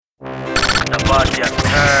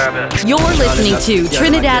You're listening to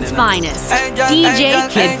Trinidad's finest, DJ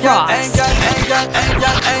Kid Frost.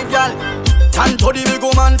 Tan to the big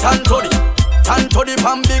woman, tan to the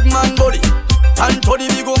pan big man body. Tan to the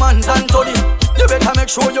big woman, tan to the. You better make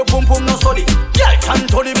sure your pum pum no study. Girl, tan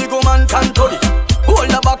to the big woman, tan to the. Hold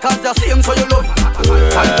the back as the same so you love.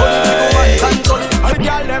 Tan to the big woman, tan to the. The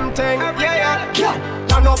girl them thing, yeah.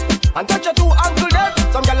 Turn up and touch your two ankle them.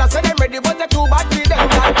 Some girl say them ready but they too bad for them.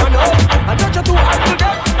 Turn up and touch your two ankle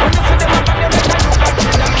them. When you see them up and they make a look back to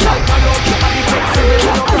them. Turn up, you are the flexible,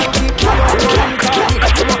 you know cranky. Turn up, you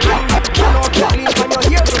are the turn up, clean from your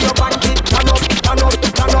ear to your panty. Turn up.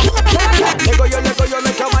 Lego you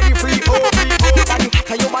make your body free. Oh, body,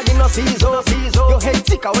 cause your body no season. Your head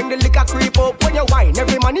sicker when the liquor creep up. When you wine,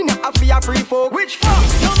 every man in a free a free folk. Which fuck?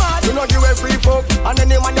 No man, you know you a free folk. And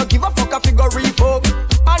any man you give a fuck a figure folk.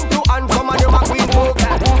 Hand to hand, some of them a queen folk.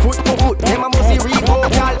 Foot to foot, them a musty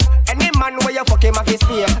refolk, gal. Any man where you fuck him a fist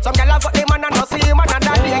spear. Some gal a fuck them and no see him and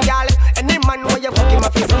that day, gal. Any man where you fuck him a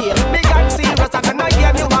fist spear. Big and serious, I cannot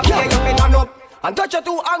hear you a play. You can turn up and touch your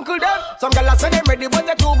two ankle them. Some gal a say them ready but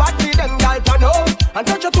they too bad for them, gal. Turn up and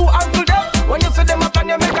touch your two ankle them. When you see them up and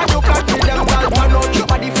you make a look at them, gal. Turn up, your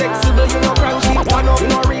body flexible, you know cranky. Turn up, you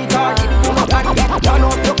know retarded, you know candy. Turn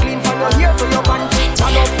up, you clean from your hair to your panty.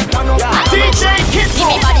 Turn up, DJ Kid Frost. Give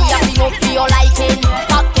me body up, bring up for your liking.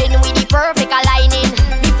 Packed in with the perfect aligning.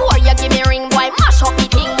 Before you give me ring, boy, mash up the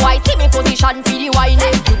thing, boy. See me position for the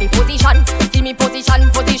whining. See me position. See me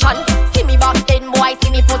back then, boy. See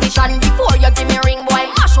me position. Before you give me ring, boy,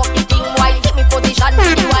 mash up the thing, boy. See me position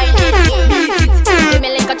for the whining. Beat it, give me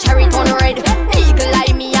like a cherry turn red. Eagle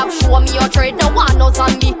eye me up, show me your trade. No one knows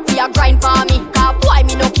on me, we a grind for me. Cause boy,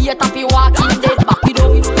 me no care if you walking dead. Back it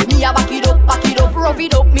up, me a back it up, rough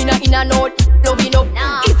it up. Me no in a note, loving up.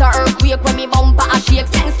 It's a earthquake when me bumper a shake.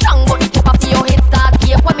 Send strong, but the top of your head start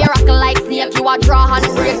cake. When me rock like snake, you a draw hand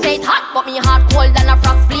break. Say it hot, but me heart cold than a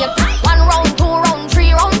frost flake. 1 round, 2 round,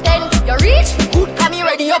 3 round, 10. You reach, good, come me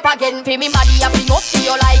ready up again. Feel me body up, bring up to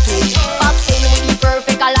your liking. Back in with the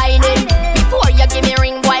perfect aligning. Before you give me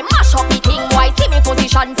ring, boy, mash up the thing, boy. See me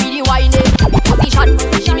position for the whining. Position,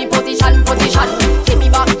 see me position. See me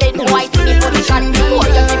back then, boy, see me position. Before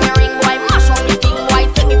you give me ring, boy, mash up the thing, boy.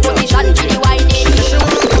 See me position for the whining.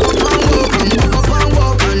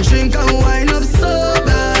 Walk and drink and wine up so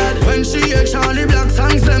bad. When she hear Charlie Black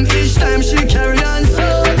songs, them each time she carry on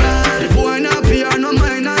so bad. The boy not pay her no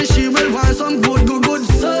mind and she will want some good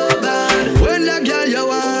so bad. When that girl you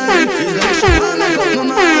want, it's like she want make up my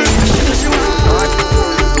mind. She want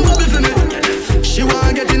bubble for me. She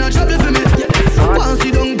want get in a trouble for me. Want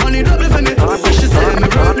see down pon the double for me. She say me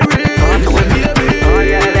run the race, baby.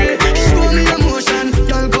 Show me emotion,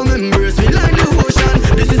 girl come embrace me like the ocean.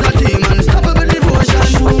 This is a team unstoppable devotion.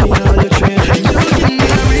 Show me all the truth. You give me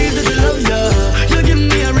a reason to love ya. You give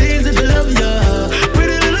me a reason to love ya.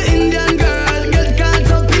 Pretty little Indian girl, get caught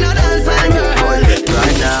up in a dance world.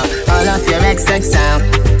 Right now, all of your XX sound,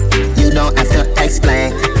 you don't have to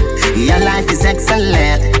explain. Your life is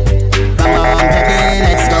excellent. Come on, baby,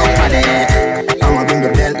 let's go party. I'ma bring the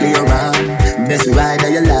Bentley around, best ride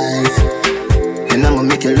of your life. And I'ma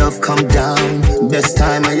make your love come down, best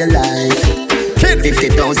time of your life.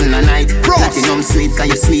 50,000 a night, platinum sweet, cause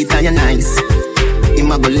you're sweet and you're nice.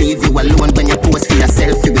 I'ma go leave you alone when you post for your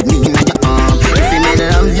selfie with me in your arm. If you made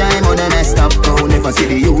love, I'm on the messed up. I'll never see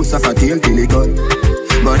the use of a tail till it gone.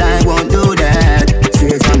 But I won't do that,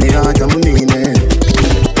 straight from the heart, I'm mean it.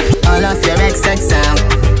 All of your XX sound,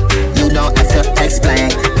 you don't have to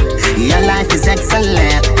explain. Your life is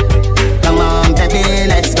excellent. Come on, baby,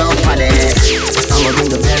 let's go party. I'ma bring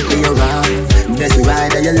the Bentley around, best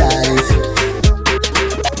ride of your life.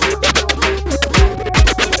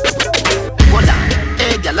 Hold on,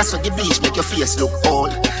 hey girl, I saw the beach make your face look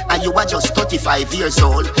old. And you are just 35 years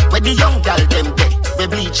old. When the young girl them dead, we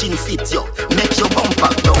bleaching fit you, make your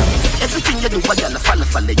bumper down. Everything you do, a girl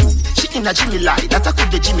follow you. She in a Jimmy lie, that I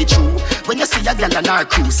could the Jimmy true. When you see a girl on our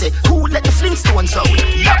crew, say, who let the Flintstones out?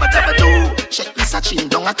 Yabba dabba do. Check me searching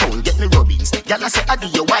down a town, get me rubbings. Girl I say, I do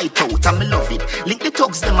your white out, and me love it. Link the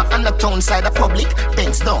thugs, them on the town side of public.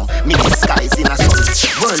 Bends down, mix the skies in a sun.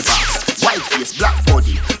 World box, white face, black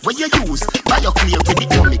body. When you use, buy your clear with the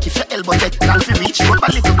comic. If your elbow get can fi reach, roll a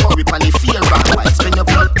little curry pan the fear and white. Spend your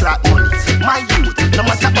blood clot money. My youth, no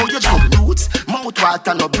matter how you jump roots. Mouth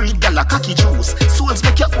water no breed, girl a cocky juice. Souls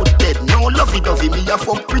make your foot dead, no lovey-dovey. Me a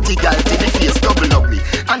fuck pretty girl till the face double ugly.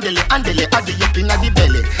 Andele, addy up inna the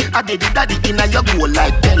belly. Addy the daddy inna your goal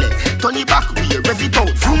like belly. Turn it back way, rev it out,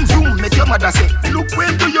 vroom vroom. Make your mother say, look where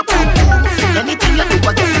do you boom boom. Anything you do,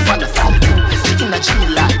 I get you follow from you. She inna Jimmy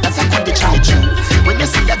lie, that's a good the Jimmy Jew. When you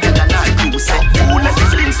see a girl and I do, say, who let the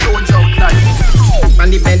Flintstones out like?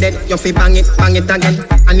 head, you fi bang it again.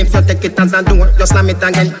 And if you take it as a door, you slam it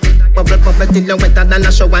again. Bubble, bubble till you wetter than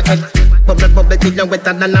a shower head. Bubble, bubble till you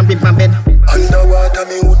wetter than a river bed. Underwater,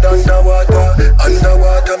 me hood underwater.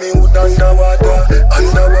 Underwater, me hood underwater.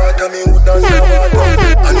 Underwater, me hood underwater.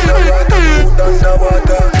 Underwater, me hood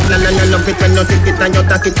underwater. La love it when you take it and you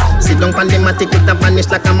take it. Sit down pan the matic, it a vanish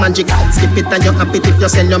like a magic. Skip it and you happy if you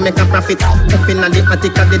sell, you make a profit. Up in the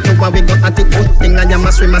attic, at the tower we go at it. Thing I am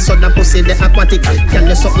a swimmer, so the pussy the aquatic. Can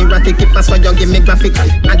you so erratic, if I saw you give me graphic.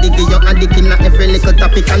 Addict, you addict in every little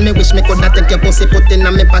topic. And me wish me coulda take your pussy, put in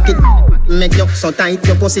a me pocket. Make you so tight,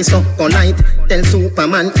 your pussy so polite. Tell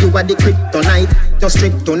Superman you are the kryptonite. Your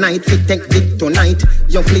strip tonight, fit take dick tonight.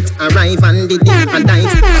 Your fleet arrive and the dick a dive.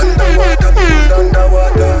 Underwater, me hood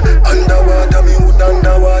underwater. Underwater, me hood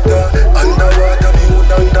underwater. Underwater, me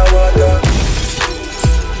hood underwater.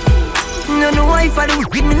 Me no know why for the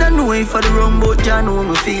me no know why for the rum, but ya know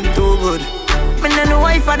me feel too good. Me no know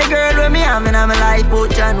why for the girl where me have in my life,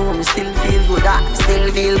 but ya know me still feel good. Me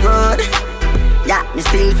still feel good. Yeah, me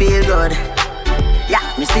still feel good. Yeah,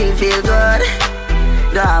 me still feel good.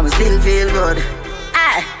 Yeah, me still feel good.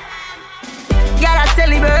 Aye. Gotta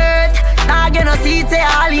celebrate. Now get no seat say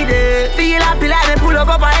holiday. Feel happy like me pull up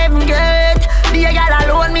a heaven gate. Be a girl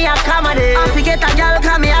alone, me accommodate. I forget a girl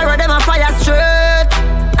come me arrow them a fire straight.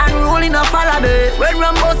 And rolling up all of me. When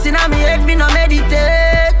rum bustin' on me head, me no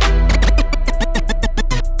meditate.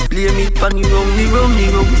 Play me pan the rum, the rum, the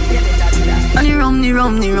rum. Pan the rum, the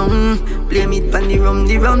rum, the rum. Play me pan the rum,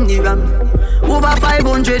 the rum, the rum. Over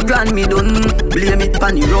 500 grand me done. Play me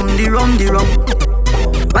pan the rum, the rum, the rum.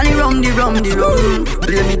 Pan the rum, the rum, the rum.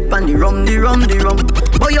 Play me pan the rum, the rum, the rum.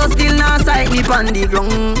 But you still not sight me pan the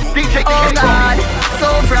ground. Oh God,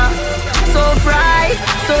 so frost, so fry,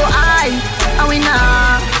 so high. And we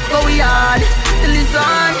nah, but we hard. Till the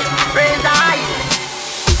sun raise high.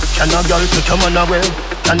 Can a girl take your man away?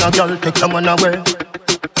 Can a girl take your man away?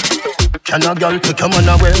 Can a girl take your man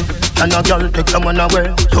away? Can a girl take your man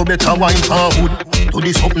away? So better wine for hood. Do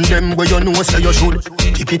this something them where you know say you should.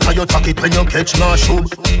 Tip it or you tuck it when you catch my shoe.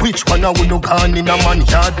 Which one I would no gone in a man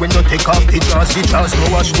yard when you take off the jazz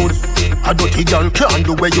no wash good. A dirty girl can't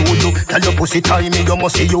do where you do. Tell your pussy timing you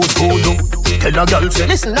must see you do. Tell a girl say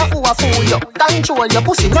listen now who a fool you. Control your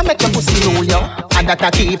pussy, no make your pussy know you. And that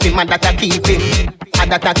a keep him, and that a keep him.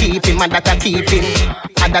 And that a keep him, and that a keep him.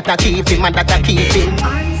 And that a keep him, and that a keep him.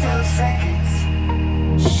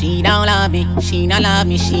 She don't love me, she don't love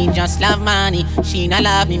me, she just love money. She don't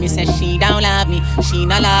love me, me say she don't love me. She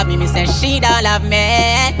don't love me, me say she don't love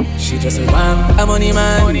me. She just want a money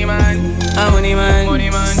man, a money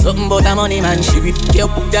man. Something about a money man, she whip you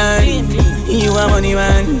up down. You a money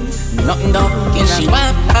man, nothing done. She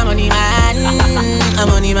want a money man, a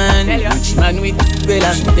money man. Rich man with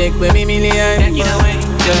bella, take away me million.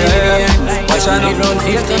 Watch out, it run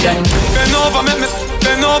 50 grand. Bend over, make me.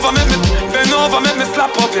 Bend over, make me. Bend over, make me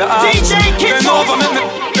slap up your ass. DJ Kid. Bend over, make me.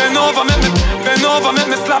 Bend over, make me. Bend over, make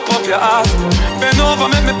me slap up your ass. Bend over,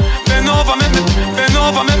 make me. Bend over, make me. Bend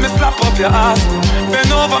over, make me slap up your ass.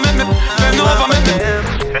 Bend over, make me. Bend over, make me.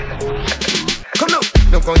 Come now.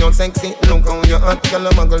 Look how you sexy, look how you hot. Girl a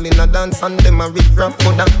muggle in a dance and them a rip rap.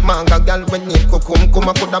 Coulda manga girl when name come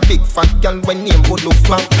a coulda big fat girl when name good look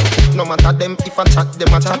flat. No matter them if I chat,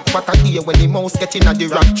 them a chat. But I hear when the mouse get in a the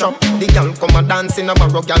rap trap. The girl come a dance in a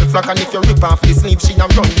barrow girl flock. And if you rip off the sleeve, she a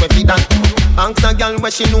run with it that. Ask a girl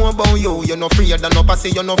what she know about you. You no afraid of no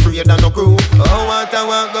pussy, you no afraid of no crew. Oh what I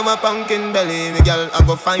want go my pumpkin belly. The girl I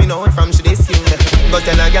go find out from she this you. But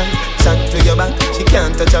tell a girl, chat to your back. She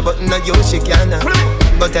can't touch a button of you, she can't.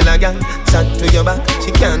 But tell a girl, chat to your back.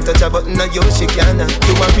 She can't touch a button of you, she can't.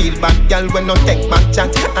 You a real bad girl when no take back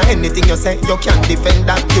chat. And anything you say, you can't defend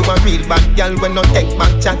that. You a real bad girl when no take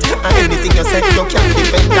back chat. And anything you say, you can't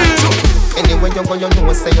defend that. Anywhere you go, you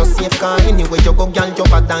know say you're safe. Cause anywhere you go, girl, you're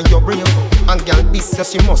bad and you're brave. And girl, this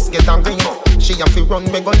says she must get a ring. She have to run,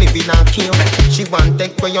 we go live in a cave. She want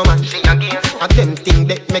take where your man, she again. And them thing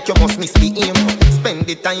that make you must miss the aim. Spend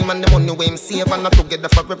the time and the money we him save. And not together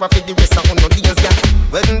forever for the rest of no days, yeah.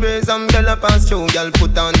 When brace umbrella pass through, girl,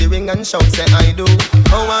 put on the ring and shout, say I do.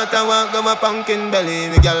 Oh, what I want, go my pumpkin belly.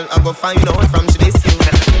 The girl, I go find out from she this you.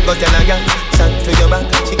 But tell a girl, chat to your back.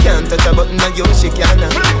 She can't touch a button of you, she can't.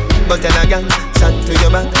 But tell a girl, chat to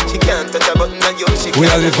your back. She can't touch a button of you, she can't. We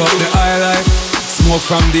all live up the high life. Smoke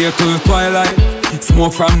from day till twilight.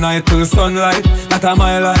 Smoke from night till sunlight. That a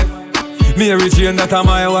my life. Mary Jane, that a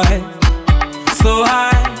my wife. So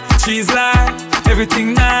high, she's like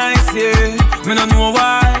everything nice, yeah. Me no know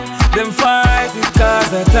why them fight it, cause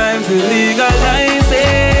the time to legalize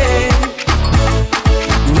it.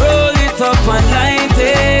 Roll it up and light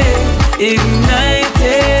it, ignite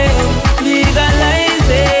it, legalize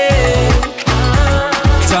it.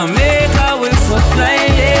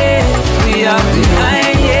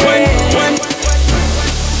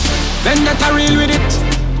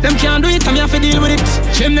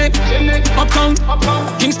 Uptown,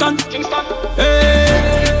 Kingston.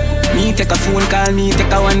 Hey. Me take a phone call, me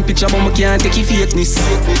take a one picture, but me can't take your fakeness.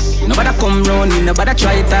 Nobody come round me, nobody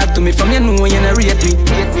try to talk to me. From you know you not rate me.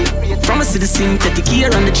 From a see the synthetic here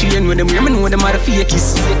on the chain with them, hear me know them are the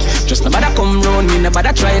fakies. Just nobody come round me,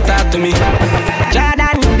 nobody try to talk to me.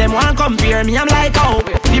 Jordan, them want compare me, I'm like, oh,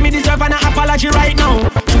 give me deserve an apology right now.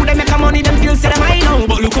 True, them make a money, them feel say them I know.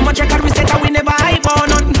 But look how much record we set and we never hype on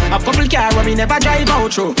none. A couple car where we never drive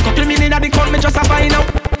out through. Couple million at the count, me just a find out.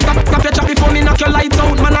 Stop your chat before me knock your lights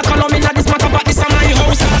out. Man, I call on me now this matter, but this is my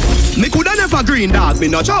house. Me coulda never green dog, me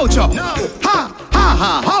no chow chow. No. Ha, ha,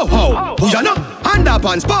 ha, ho, ho. Who ya know?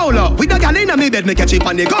 Underpants, polo. With the gal inna me bed, me catch it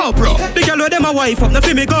on the GoPro. The gal with them a wife up, no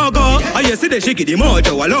fi me go-go. I you see the shaky, the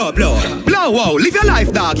mojo, a low blow. Blow wow, live your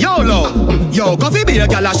life, dog, YOLO. Yo, coffee be a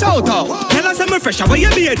gal a shout out. Tell us I'm fresh, how you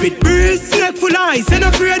beard with breeze. Neck full ice, and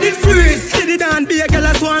afraid it freeze. Steady down, be a gal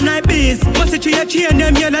a swarm like bees. Must it your chain,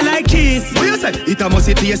 them yellow like cheese. What you say? It a must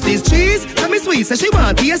it taste this cheese. Tell me sweet, say she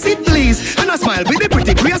want taste it please. And I smile with the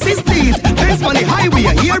pretty graces teeth. Best on the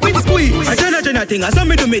highway, here with squeeze. I tell a thing, I saw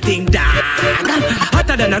me do me thing, dog.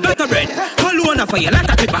 Hotter than a gutter bread. Call one for your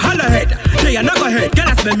latter clip a holler head. They are not go head, girl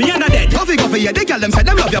smell me and a dead. Coffee, yeah, they girl them say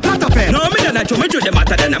them love your platter pen. No, me don't me do them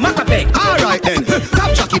hotter than a maca peg. Alright then,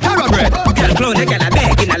 top jockey, para bread. Girl clone, they girl a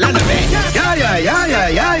bag in a land of bed. Yeah, yeah, yeah, yeah,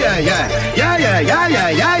 yeah, yeah, yeah. Yeah, yeah, yeah, yeah,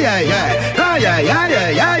 yeah, yeah, yeah. Ah, yeah, yeah, yeah,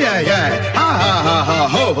 yeah, yeah, yeah. Ha, ha, ha, ha,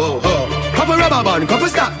 ho, ho, ho. Couple rubber band, couple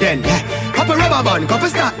stop then, yeah. Couple rubber band, couple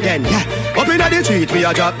stop then, yeah. Up in the street, we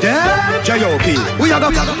a drop dead J.O.P. We a go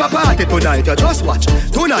have a party tonight, you just watch.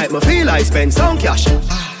 Tonight, me feel I spend some cash.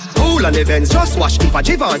 Cool on the Benz, just watch. If a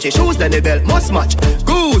Givenchy shoes, then the belt must match.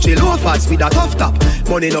 Gucci loafers with a tough top.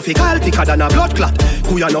 Money no fi call thicker than a blood clot.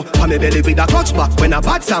 Who ya know, on me belly with a clutch back. When a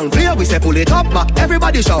bad sound play, we say pull it up back.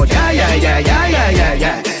 Everybody shout, yeah, yeah, yeah, yeah, yeah, yeah,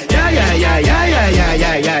 yeah. Yeah, yeah, yeah, yeah, yeah, yeah,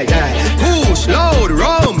 yeah, yeah, yeah. Push, load,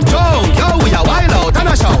 rum, jump, yo, we a wild out and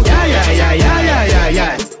a shout. Yeah, yeah, yeah, yeah, yeah, yeah,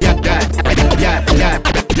 yeah.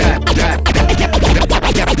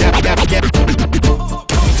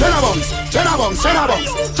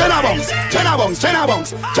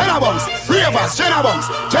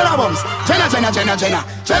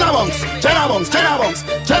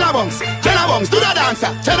 Ravers, do the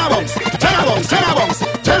dancer,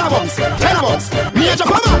 Major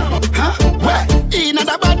Pama, huh? Where? In a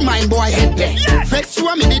bad mind boy head there. Vex you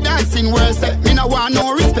and me the dancing worse. Me no want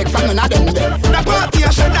no respect from none of them there. The party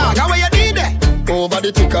a shut dog, how you did there? Over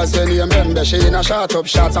the tickers when you remember. She in a shot up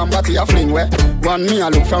shots and body a fling where. One me a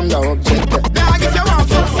look from the object. Dog, if you want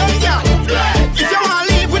fuck some girl, if you want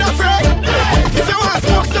live with a friend, if you want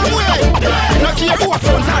smoke some way, no care who a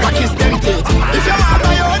phones or a kiss them teeth. If you want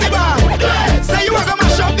buy your own bar, say you a go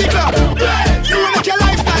mash up the club. You will make your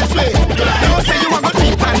lifestyle sweet. No say you a go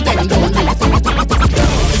deep and then don't do.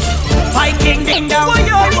 Fight king ding dong.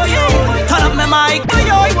 Turn up my mic.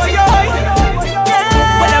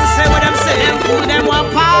 What them say, them fool them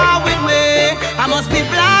want power with me. I must be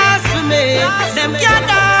blasphemy. Them can't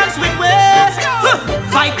dance with me.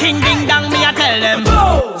 Fight king ding dong, me I tell them.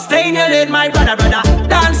 Stay in your lane, my brother.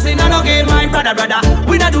 Dancing and again, my brother.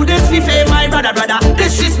 We not do this for fame, my brother.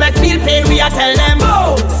 Disrespect, feel pain, we I tell them.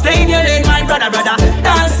 Stay in your lane, my brother.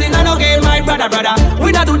 Dancing and again, my brother.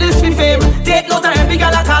 We not do this for fame. Take note of every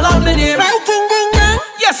girl I call on the name.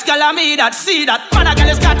 Yes, girl, I me that, see that. Man, a girl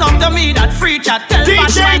is got up to me that. Free chat, tell me me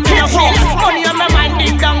a feel. Money on my mind,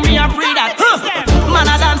 ding dong, me a free that. Man,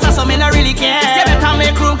 a dancer, so me no really care. You better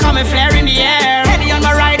make room, come and flare in the air. Heady on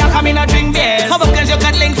my rider, come in a drink beers. How about you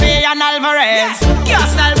got link Faye and Alvarez? Can't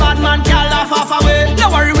style bad man, can't laugh off away.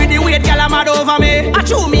 Don't worry with the weight, girl, I'm mad over me. I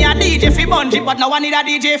chew me a DJ for Bungie, but no one need a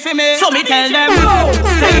DJ for me. So me tell them,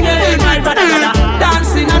 stay in the lane, my brother.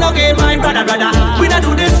 Dancing and again, my brother. We not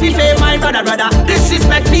do this for fame, my brother.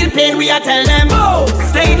 Disrespect, feel pain, we a tell them.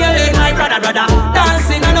 Stay in the lane, my brother.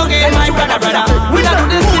 Dancing and again, my brother. We not do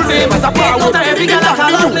this for fame. Take note of every girl I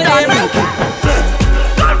call out me name.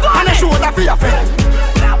 And I show that for your friend.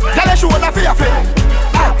 Tell a show that for your friend.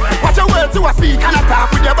 Watch your words to a speak and a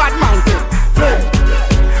talk with your bad man.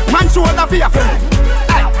 Man show that for your friend.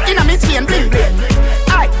 In a me chain bling bling.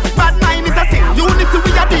 Bad mind is a sin. Unity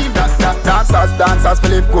we a team. Dancers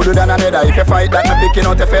feel it gooder than another. If you fight that, not picking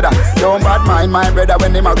out a feather. Don't bad mind my brother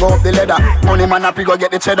when they ma go up the ladder. Money man happy go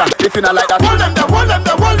get the cheddar. If you not like that, hold them there. Hold them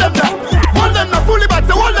there fully back,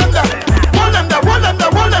 so hold them there. Hold them there.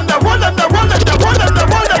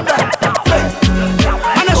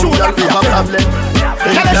 And I show that for your problem.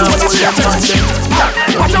 Tell us what that's your friend.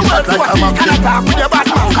 Watch your words to a speak and a talk with your bad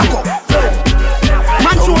man.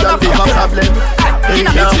 Man show that for your problem. They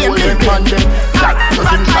can't hold them man them. Shot,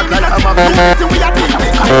 nothing shot like a magnet.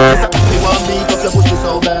 They want beat up your pussy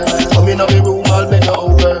so bad. Come in on me room, I'll bend you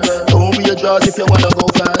over. Don't be a jaws if you wanna go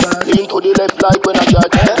fast. Lean to the left like when I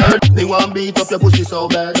charge. They want beat up your pussy so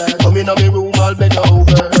bad. Come in on me room, I'll bend you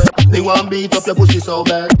over. They want beat up your pussy so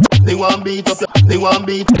bad. They want beat up your, they want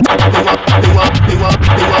beat up your pussy so bad.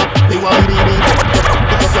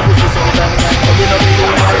 Come in on me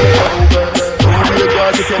room, I'll bend you over. Don't be a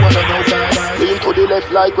jaws if you wanna go fast. Lean to the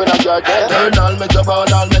left like when I charge. Turn, I'll make you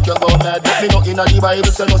ball, I'll make you go mad. Put me not in the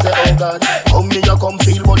Bible, so no say oh God. Come me, you come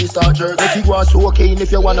feel body start jerk. Make you go so okay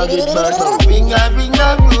if you wanna get back. Ring a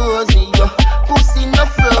rosy, yo. Pussy no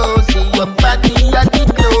frozy, your body a the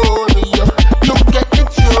glory, yo. Look at the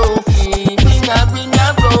trophy. Ring a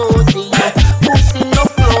rosy, yo. Pussy no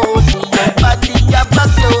frozy, your body a the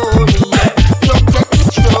glory, yo. Look at the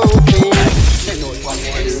trophy.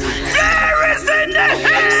 There is in the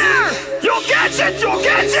air. You catch it, you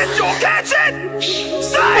catch it, you catch it.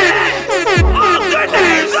 Say it. All the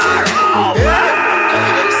names are over.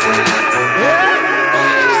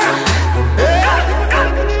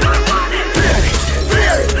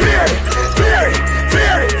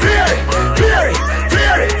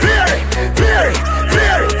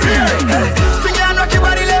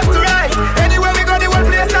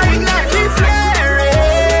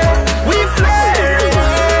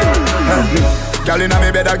 Girl inna me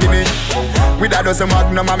bed a gimme with a dozen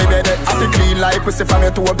magnum on me bed. I feel clean like pussy from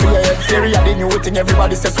your toe up to your head. Theory a the new thing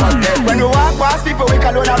everybody says swag neck. When we walk past people we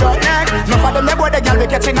call on a rock neck. Enough of them they boy the girl we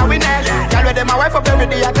catching a we neck. Girl with them a wife up every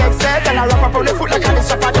day I take set. And I wrap up on the foot like a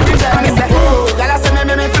strap on the DJ. And they say whoa, girl I say me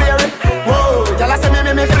flare it. Whoa, girl I say me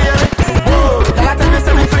flare it. Whoa, girl I tell me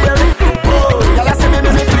say me flare it. Whoa, girl I say me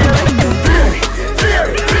flare it.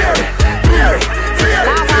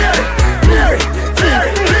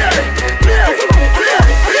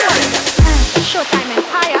 Showtime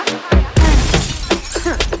Empire.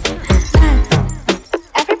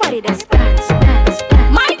 Everybody just dance, dance, dance.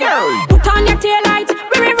 My girl, put on your taillights,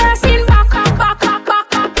 we reversing back, back, back, back,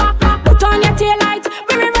 back. Put on your taillights,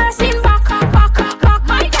 we reversing back, back, back.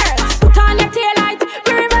 My girl, put on your taillights,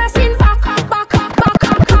 we reversing back, back, back.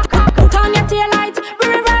 Put on your taillights, we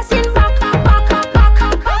reversing back, back, back.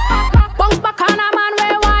 Bounce back on a man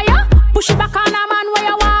where wire, push it back on a man where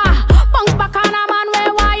you are. Bounce back on a man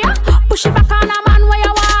where wire, push it back on a man where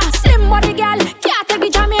you are. Slim body girl, can't take the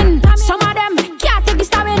jamming. Some of them can't take the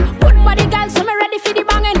stabbing. Good body girl, so me ready for the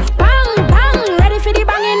banging. Bang, bang, ready for the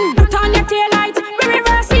banging. Put on your taillights, we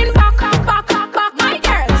reversing back, back, back. My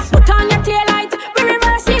girls, put on your taillights, we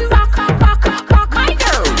reversing back, back, back. My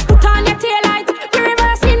girls, put on your taillights, we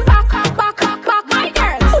reversing back, back, back. My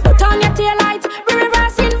girls, put on your taillights, we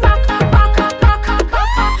reversing back, back, back.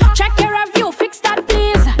 Check your review, fix that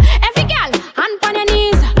please. Every girl, hand on your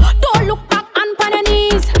knees. Don't look back, hand on your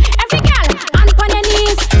knees. Every girl, hand on your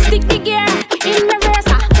knees. Stick the gear in the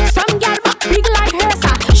racer. Some girl back big like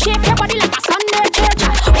hersa. Shake your body like a Sunday church.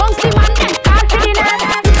 Bounce the man then call for the nurse.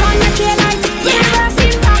 Put on your taillights, we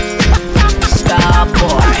reversing back, back. Star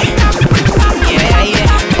boy. Yeah,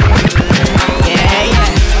 yeah. Yeah, yeah.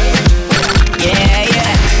 Yeah,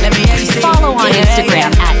 yeah. Let me hear you sing. Follow on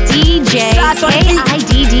Instagram at DJKIDDFROST.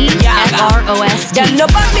 Them no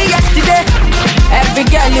bought me yesterday. Every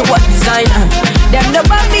girl you want designer. Them no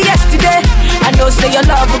bought me yesterday. I know say your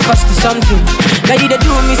love will cost you something. Now you dey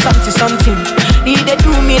do me something. You dey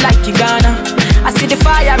do me like you gonna. I see the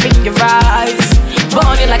fire in your eyes,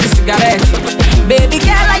 burning like a cigarette. Baby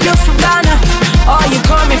girl, are you from Ghana? Or you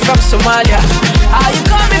coming from Somalia? Are you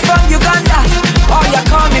coming from Uganda? Or you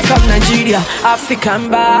coming from Nigeria? African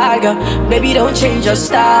bag, baby don't change your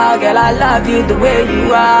style. Girl, I love you the way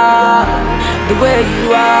you are. The way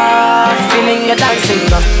you are. Feeling your dancing,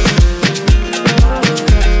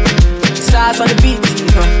 stars on the beat,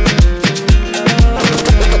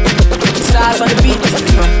 stars on the beat,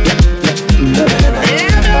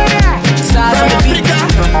 stars on the beat,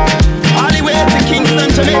 all the way to Kingston,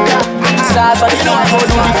 Jamaica. Stars on the beat, how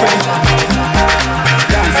do we friend?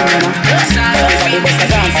 Dancing, everybody bust a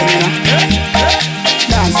dancing,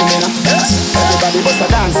 dancing, everybody bust a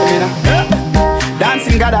dancing,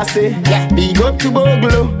 dancing, gotta say, big up to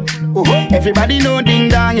Boglo. Everybody know ding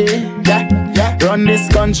dong, yeah. Run this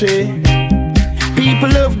country. People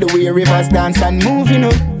love the way rivers dance and move, you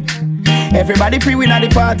know. Everybody pre-win at the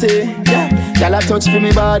party, yeah. Y'all a touch for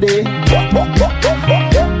me body.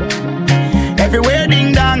 Everywhere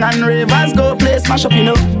ding dong and rivers go, play smash up, you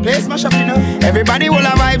know. Everybody will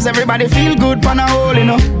have vibes, everybody feel good, pan a hole, you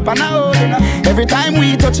know. Every time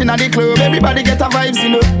we touching at the club, everybody get a vibes, you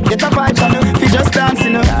know. Get a vibes, you know. Fi just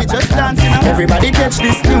dancing up, we just dancing up. Everybody catch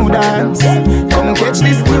this new dance. Come catch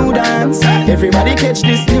this new dance. Everybody catch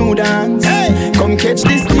this new dance. Come catch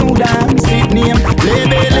this new dance. It name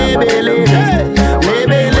Lebe, Lebe, Lebe.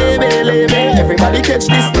 Lebe, Lebe, Lebe. Everybody catch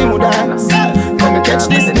this new dance. Come catch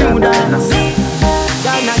this new dance.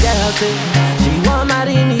 Ghana girl say she want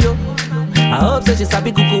marry me yo. I hope so she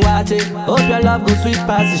sabi kuku wache. Hope your love go sweet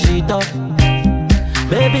past the sheet up.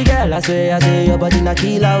 Baby girl, I say your body na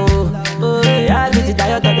killer, oh. Oh, yeah, I get it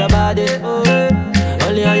tired of your body, oh,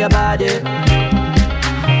 only on your body.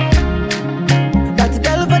 That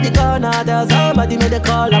girl for the corner, there's somebody made a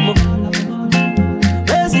call, I'm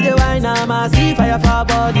where see the wine, I see fire for her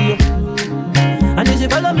body, oh. And if she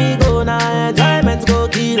follow me, go now, enjoyment go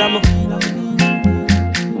kill, I'm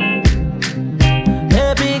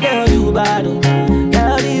baby girl, you bad, oh.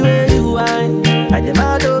 Girl, the way you whine, I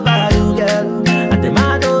demand over you, girl.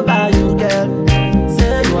 Mad over you, girl.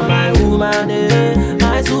 Say you are my woman, eh?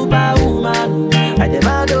 My superwoman. I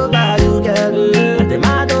demand over you, girl. I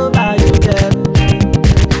demand over you, girl.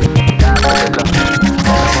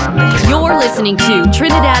 You're listening to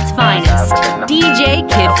Trinidad's finest, DJ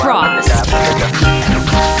Kid Frost.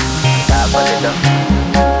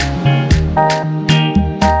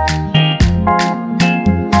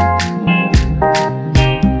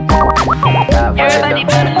 Everybody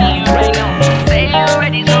put me right now. Say you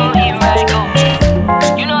ready, so here I go.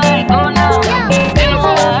 You know how it go now. Then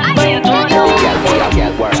over my fire, don't know.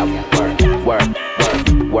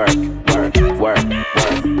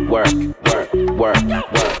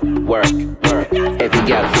 Work. Every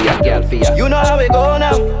girl for ya. You know how it go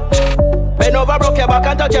now. Bend over, broke your back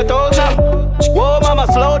and touch your toes now. Whoa, mama,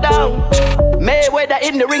 slow down. Mayweather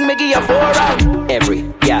in the ring, me give you 4 rounds. Every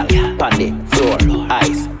gal, on the floor,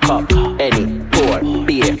 ice, cup, any pour,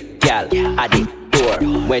 beer, gal, at the door.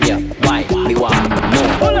 When you wine, me want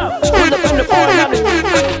more. Pull up in the phone,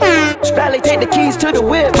 Valley, take the keys to the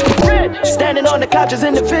whip. Standing on the couches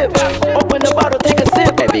in the VIP. Open the bottle, take a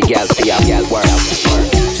sip. Every gal for ya, gal, work.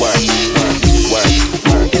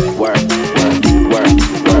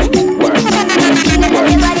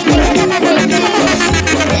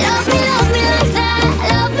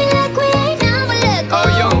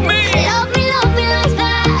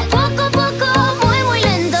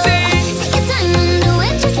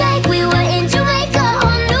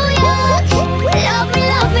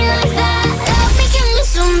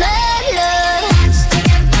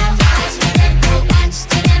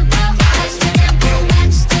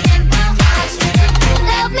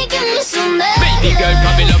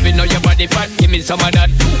 Give me some of that.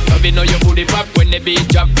 Love you know your booty pop when the beat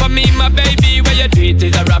drop. For me, my baby, where you do it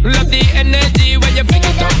is a rap. Love the energy when you fling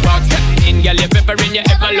it up rock. Step in, girl, you peppering, you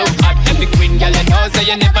ever look hot. Every queen, girl, you know, so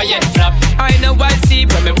you never yet flop. I know I see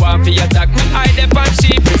when me want for your attack. Me eye dep on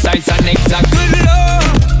she precise and exact. Good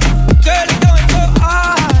lord, girl, you going so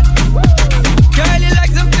hard. Girl, you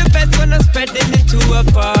like something best when I'm spreading it to a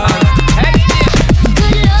bar. Hey,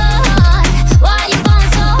 good lord, why you going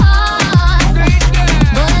so hard?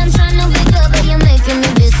 Boy, I'm trying to wake up, but you're making me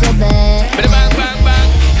be so bad. Bang, bang, bang.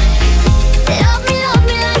 Love me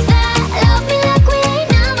like that. Love me like we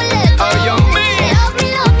ain't never let go. Oh, young man. Love me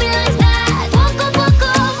like that. Poco,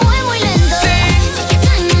 muy lento. Take your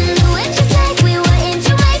time and do it just like we were in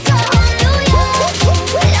Jamaica. Oh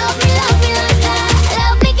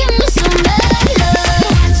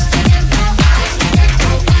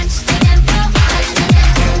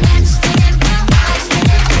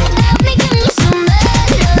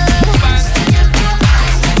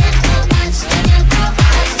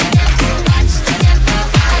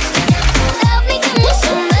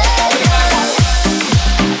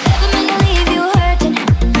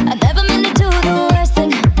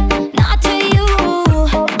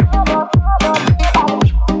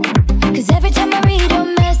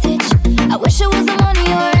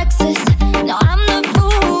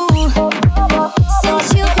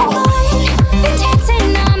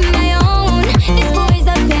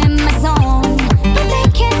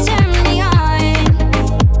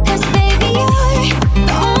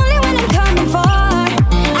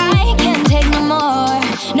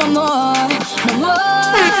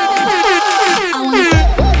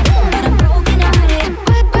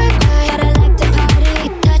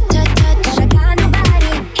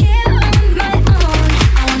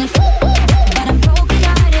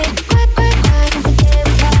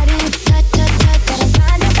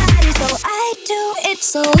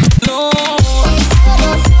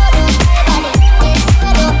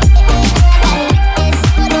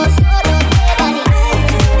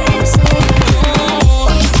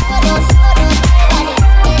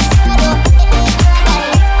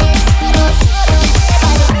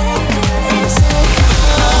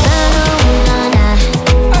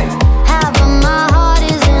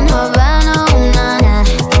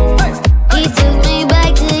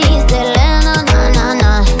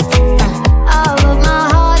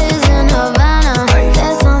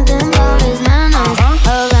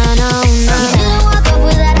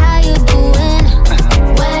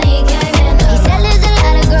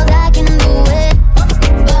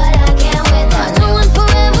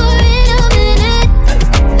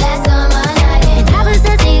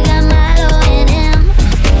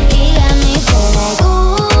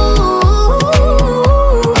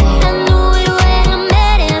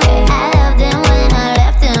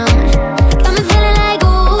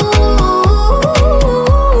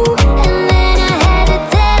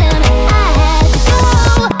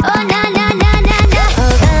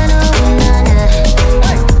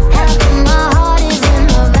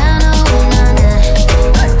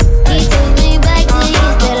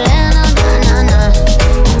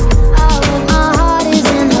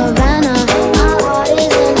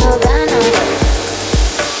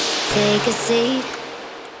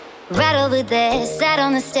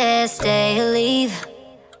there, stay or leave.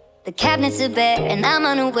 The cabinets are bare and I'm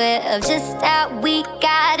unaware of just how we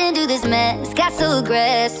got into this mess. Got so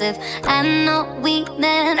aggressive. I know we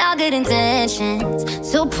meant all good intentions.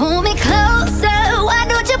 So pull me closer. Why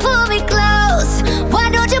don't you pull me close?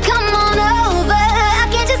 Why don't you come on over? I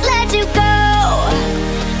can't just let you go.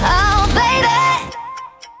 Oh baby,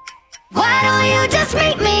 why don't you just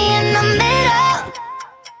meet me in the middle?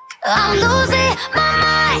 I'm losing my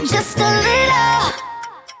mind just a little.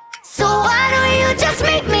 So why don't you just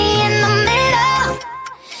meet me in the middle?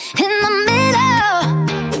 In the middle.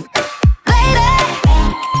 Baby,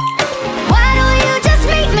 why don't you just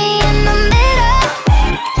meet me in the middle?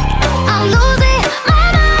 I'm losing my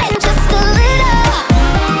mind just a little.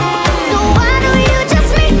 So why don't you just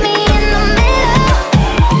meet me in the middle?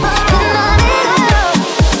 In the middle.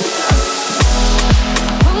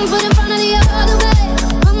 One foot in front of the other way.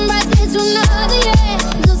 One right next to another, yeah.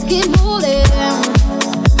 Just keep moving.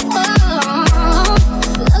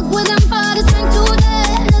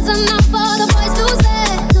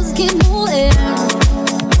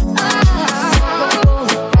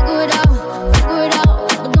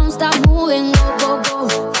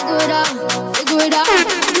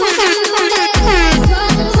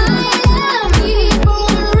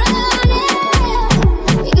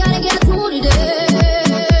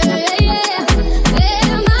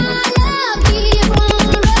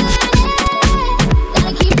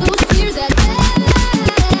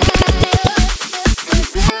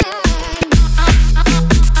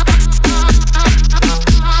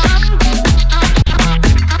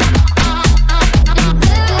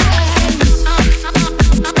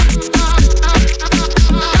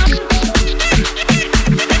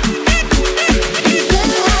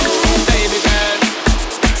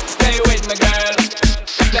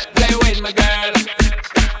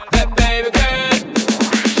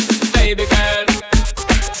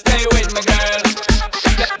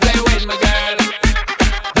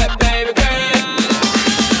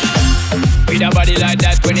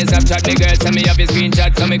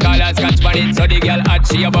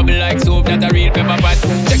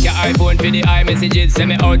 Send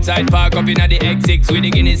me outside, park up inna the X6 with the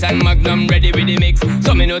Guinness and Magnum ready with the mix.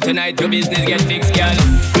 So me know tonight your business get fixed, girl.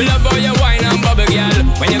 We love how you wine and bubble, girl.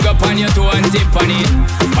 When you go on your toe and tip on it,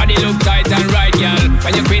 body look tight and right, girl.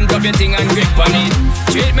 When you print up your thing and grip on it,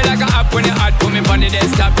 treat me like a app when you hot. Put me on the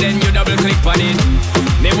desktop, then you double click on it.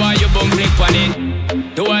 Me want you boom click on it.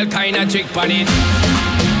 Do all kind of trick on it.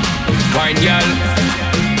 Wine, girl.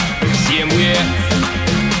 Same way.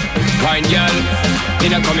 Wine, girl. Me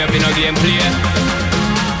not come here for no game play.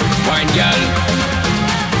 Wine girl,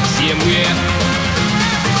 same way.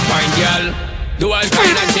 Wine girl, do all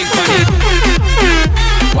kind of chick on it.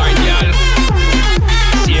 Wine girl,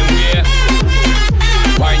 same way.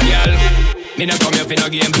 Wine girl, me not come here for no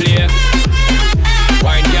game play.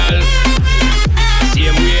 Wine girl,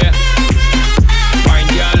 same way. Wine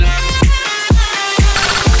girl.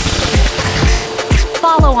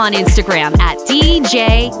 Follow on Instagram at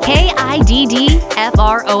DJKIDDFROST.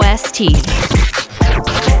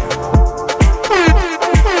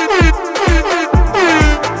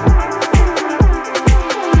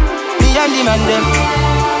 Man them.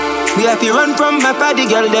 We have to run from my party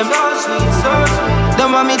girl them.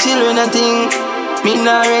 Don't want me children and thing. Me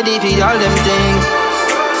not ready for all them things.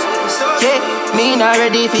 Yeah, me not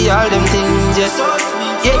ready for all them things yet.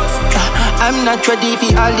 Yeah, I'm not ready for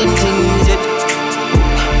all them things yet.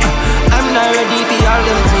 I'm not ready for all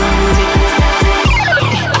them things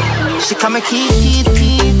yet. She call me Keith.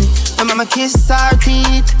 My mama kiss her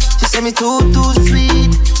teeth. She say me too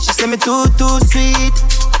sweet. She say me too sweet.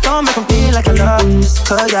 Don't make 'em feel like I love them, just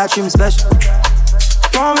 'cause I treat me special.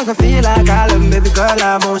 Don't make 'em feel like I love them, baby girl,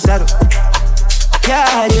 I won't settle. Yeah, I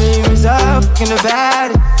had dreams of in the bad.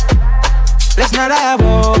 Last night I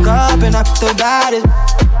woke up and I felt bad.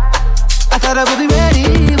 I thought I would be ready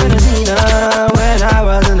when I seen her, when I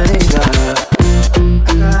was in the nation.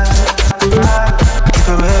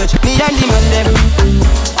 Me and the man them,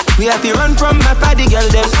 we have to run from my party girl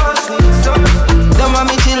them. Don't want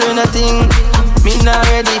me children a thing. Me not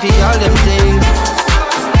ready for all them things.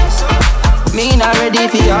 Me not ready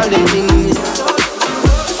for all them things.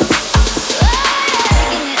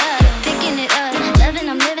 Picking it up, loving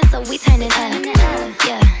I'm living, so we turn it up.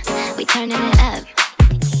 Yeah, we turning it up.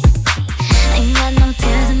 Ain't got no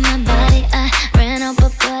tears in my body. I ran out,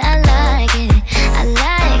 but boy, I like it. I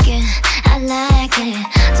like it. I like it.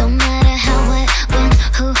 Don't matter how, what, when,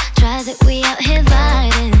 who tries it. We out here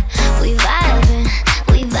vibing. We vibing.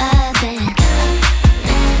 We vibing.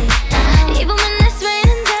 Even when it's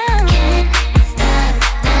raining down,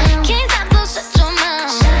 can't stop, so shut your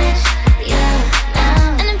mouth.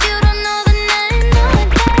 And if you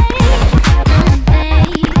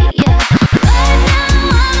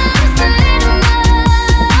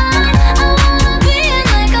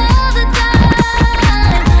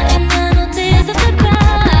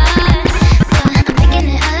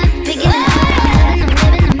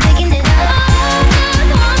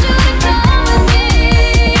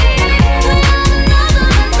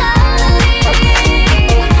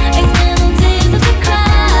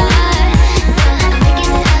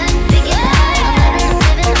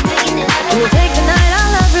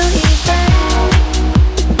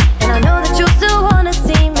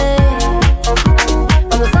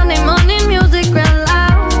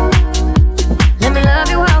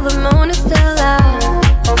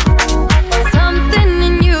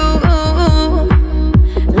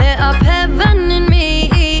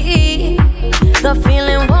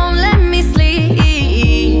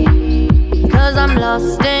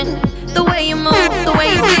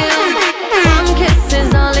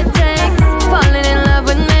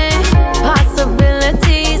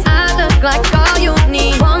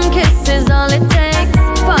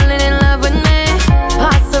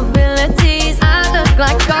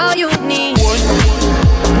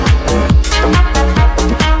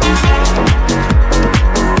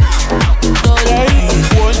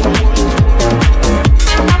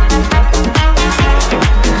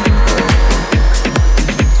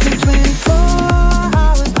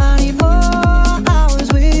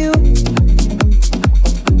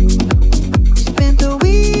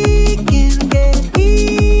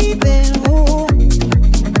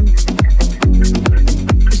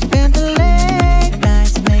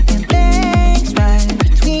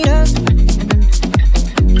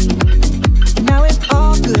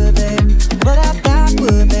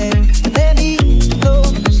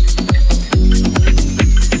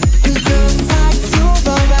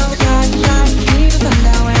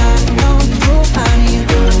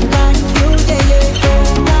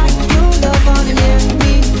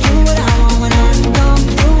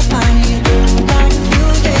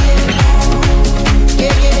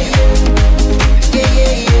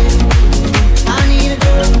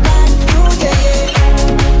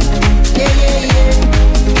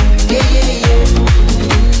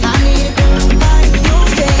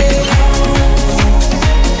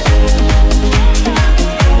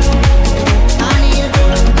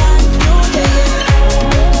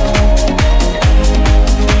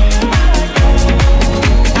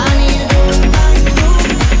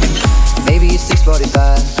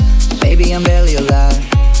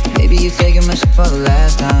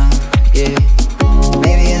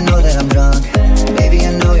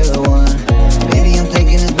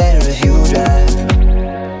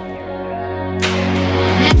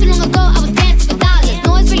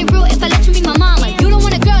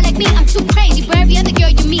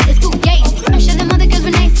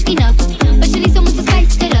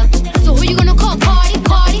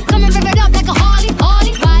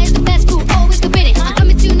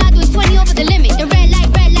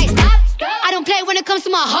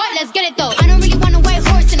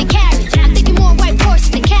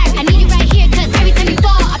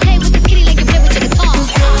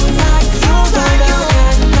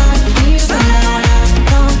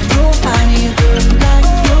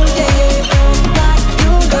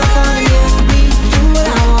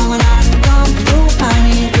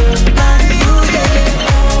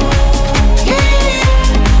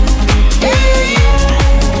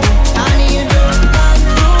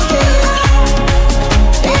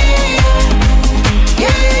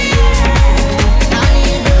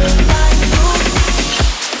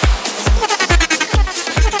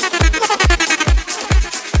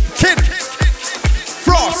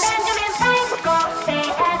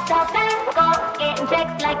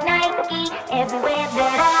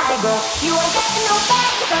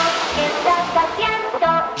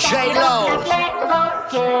J-Lo.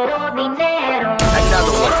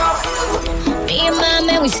 Another one. Me and my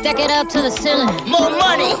man, we stack it up to the ceiling. More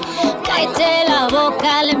money. Cállate la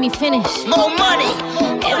boca, let me finish. More money.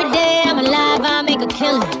 Every day I'm alive, I make a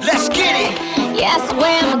killing. Let's get it. Yeah, I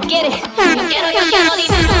swear I'ma get it. Yo quiero dinero.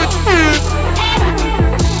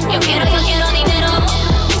 Yo quiero dinero.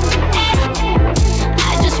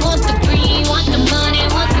 I just want the green, want the money,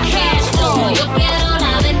 want the cash flow. Yo quiero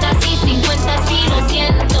la venta, sí, 50, sí, lo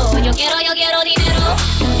siento. Yo quiero dinero.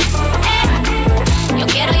 Yo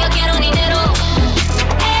quiero dinero.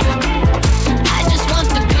 I just want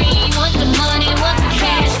the green, want the money, want the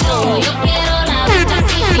cash flow. Yo quiero la venta,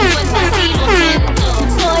 sí, 50, sí, lo siento.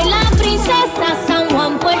 Soy la princesa San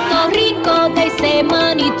Juan, Puerto Rico. They say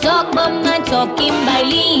money talk, but I'm talking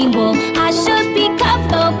bilingual. I should be cuffed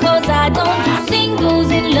though, cause I don't do singles.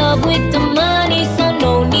 In love with the money, so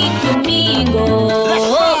no need to mingle.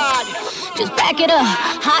 Just back it up,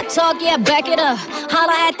 hot talk, yeah, back it up.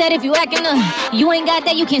 Holla at that if you acting up. You ain't got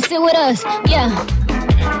that, you can sit with us, yeah.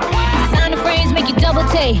 Designer frames make you double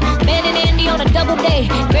take. Ben and Andy on a double day.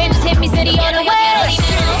 Grand just hit me, city on the way.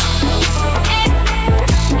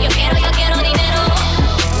 Yo quiero dinero.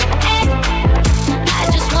 I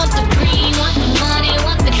just want the green, want the money,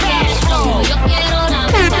 want the cash flow. Yo quiero la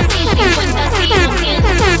venta, sí, 50, sí, lo siento.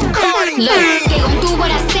 Look, they gon' do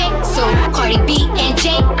what I say, so Cardi B and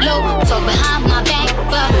J-Lo talk behind my back,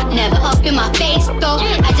 but never up in my face, though.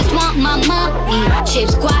 I just want my money,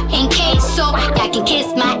 chips, guac, and queso. Y'all can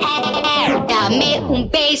kiss my ass, dame un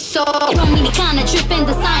beso. Dominicana, drippin'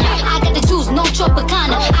 designer. I got the juice, no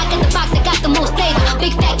Tropicana. I got the box that got the most flavor.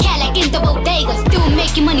 Big fat Cadillac in the bodega, still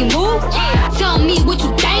making money move. Tell me what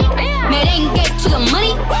you think. Merengue to the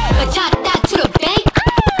money, bachata to the bank.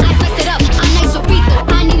 I spice it up, I'm nice sofrito.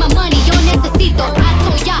 I need my money, yo necesito. I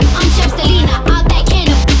told ya, I'm Chef Selena. I'll back in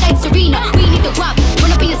up like Serena. We need the guap,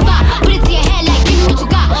 run up in your spot. Put it to your head like, give me what you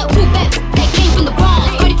got. Two bet, that came from the Bronx.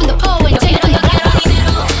 Party from the pole and take it on your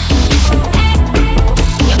dinero.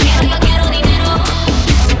 Yo quiero dinero.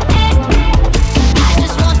 I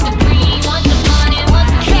just want the green, want the money, want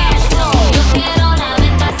the cash flow. Yo quiero la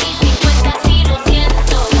venta, sí, 50, sí, lo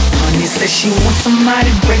siento. Honey says she wants somebody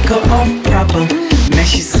to break her off proper. Man,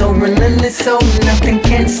 she's so relentless, so nothing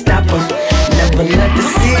can stop her. Never left the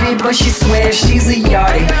city, but she swears she's a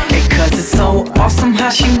yardie. And cause it's so awesome how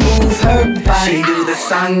she moves her body. She do the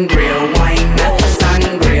sangria wine, move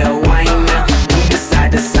the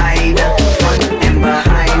side to side, front and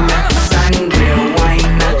behind. Sangria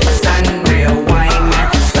wine, do the sangria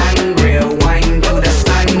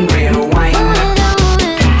wine.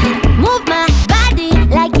 Move my body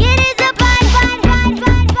like it is a party.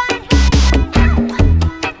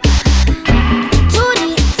 Tutti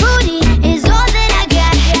is all that I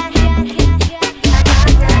got.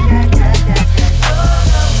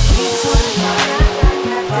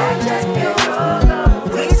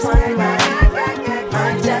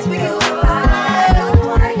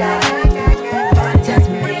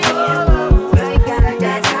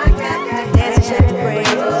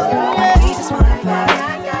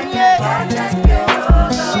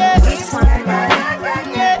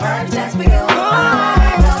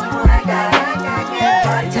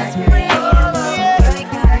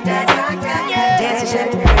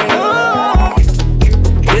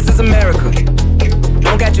 This is America.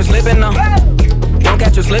 Don't catch you slipping now. Don't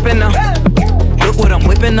catch you slipping now. Look what I'm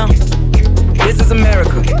whipping now. This is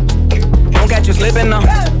America. Don't catch you slipping now.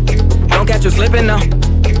 Don't catch you slipping now.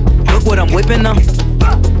 Look what I'm whipping now.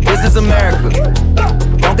 This is America.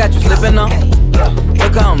 Don't catch you slipping now.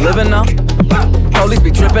 Look how I'm living now. Police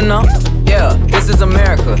be tripping now. Yeah, this is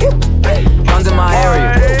America. Guns in my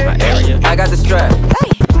area. I got the strap.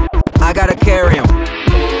 I gotta carry 'em.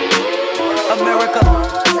 America,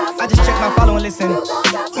 I just checked my follow and listen.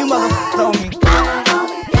 You motherfuckers told me.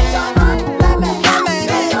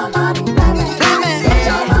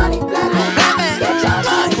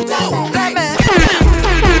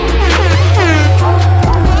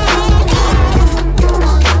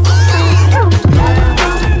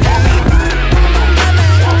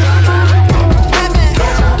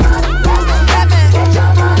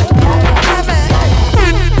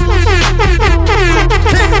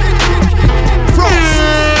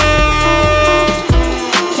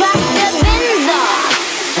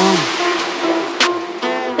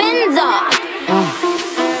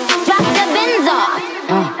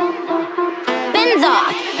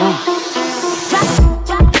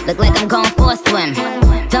 Look like I'm going for a swim.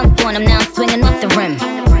 Dunked on him, now I'm swinging off the rim.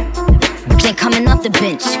 Jay coming off the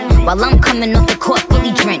bench, while I'm coming off the court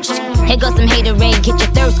fully drenched. Here goes some haterade, get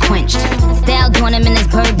your thirst quenched. Style doing them in this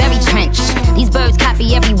Burberry trench. These birds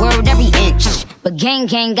copy every word, every inch. But gang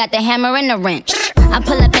got the hammer and the wrench. I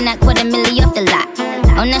pull up in that $250,000 off the lot.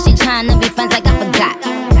 Oh, now she tryna be friends like I forgot.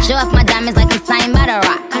 Show off my diamonds like I'm signed by the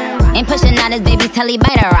rock. Ain't pushing out his baby's telly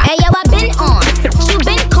by the rock. Hey yo, I been on, you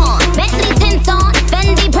been con. Bentley tints on,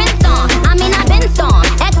 Fendi prints on. I mean I been storm,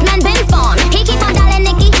 X-Men been formed. He keep on dialing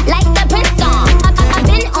Nicki like the Prince on. I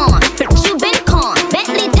been on, you been con.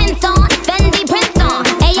 Bentley tints on, Fendi prints on.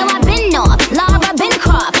 Hey yo, I been off, Laura been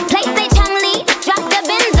Croft. Play say Chung Lee, drop the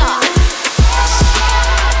bins off.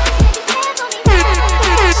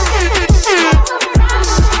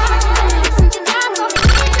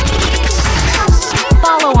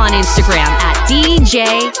 Follow on Instagram at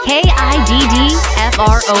DJKIDDFROST.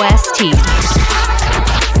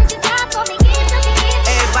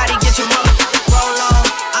 Everybody get your motherfucking roll on.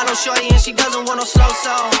 I know shorty and she doesn't want no slow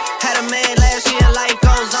song. Had a man last year and life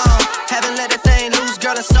goes on. Haven't let that thing loose,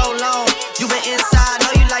 girl, in so long. You been inside,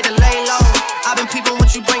 know you like to lay low. I've been peeping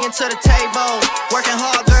what you bringing to the table. Working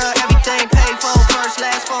hard, girl, everything paid for. First,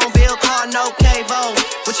 last phone bill, car, no cable.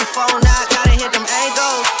 With your phone out, gotta hit them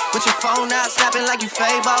angles. With your phone out, snapping like you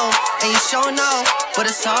Fable. And you showing off, but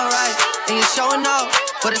it's alright. And you showing off,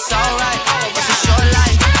 but it's alright. It's a short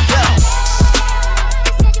life, yeah.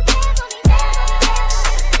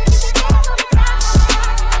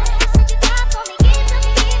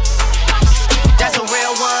 That's a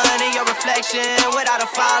real one in your reflection. Without a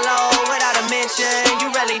follow, without a mention.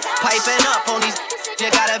 You really piping up on these. You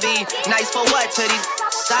gotta be nice for what to these.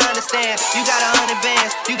 I understand. You got 100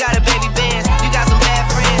 bands, you got a baby bands, you got some bad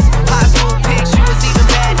friends. High school pics, you was even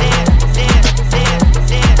bad then.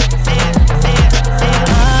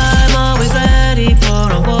 I'm always ready for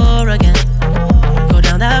a war again. Go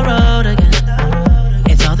down that road again.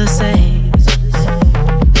 It's all the same.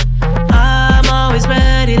 I'm always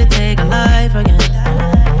ready to take a life again.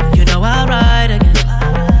 You know I'll ride again.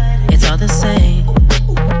 It's all the same.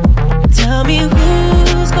 Tell me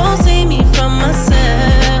who's gonna save me from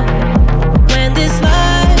myself when this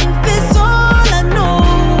life is all I know.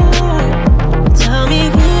 Tell me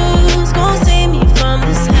who's gonna save me from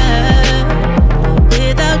this hell.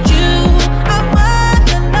 Without you, I'm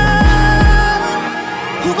alone.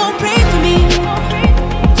 Who gon' pray for me?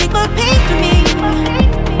 Take my pain for me.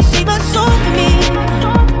 Save my soul for me.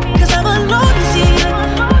 'Cause I'm alone to see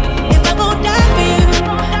if I'm gon' die for you,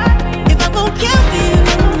 if I'm gon' kill for you.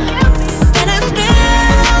 And I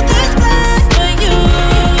spill this blood for you.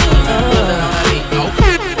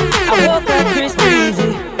 I woke up Chris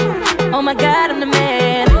Breezy. Oh my God, I'm the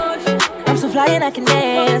man. I'm so fly and I can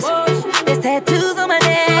dance. There's tattoos on my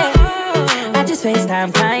neck. I just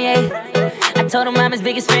FaceTime Kanye. I told him I'm his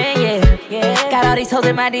biggest fan, yeah. Got all these hoes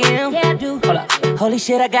in my DM. Yeah, I do. Hold up. Holy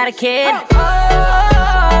shit, I got a kid.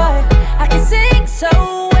 Oh, I can sing so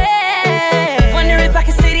well. Wonder if I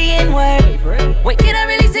can say the N-word. Wait, can I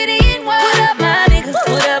really say the N-word? What up, my nigga?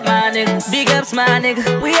 What up, my nigga? Big ups, my nigga.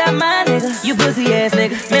 We are my nigga. You pussy ass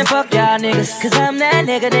nigga. Man, fuck y'all niggas. 'Cause I'm that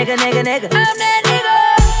nigga. I'm that nigga.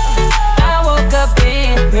 I woke up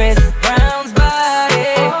in Chris Brown's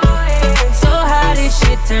body. So how this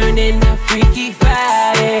shit turned into Freaky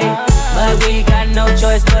Friday. But we got no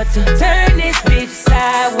choice but to turn this bitch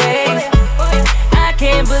sideways. I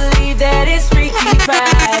can't believe that it's Freaky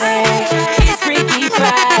Friday. It's Freaky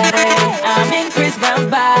Friday. I'm in Chris Brown's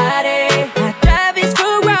body. I drive his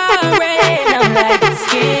Ferrari. And I'm like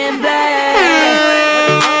skin black.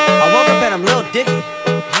 I woke up and I'm Lil Dicky.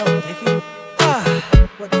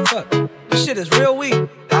 What the fuck? This shit is real weak.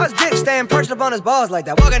 How is Dick staying perched up on his balls like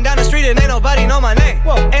that? Walking down the street and ain't nobody know my name.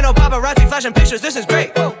 Whoa. Ain't no paparazzi flashing pictures, this is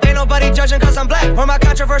great. Whoa. Ain't nobody judging 'cause I'm black or my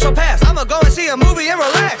controversial past. I'ma go and see a movie and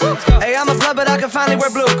relax. Hey, I'm a blood, but I can finally wear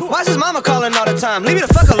blue. Why's his mama calling all the time? Leave me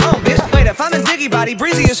the fuck alone, bitch. Wait, if I'm in Diggy body,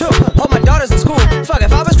 Breezy is who? Hope my daughter's in school. Fuck,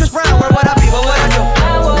 if I was Chris Brown, where would I be? What would I do?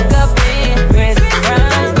 I woke up in Chris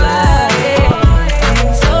Brown's body.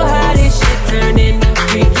 So how this shit turned into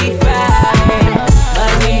Freaky Friday.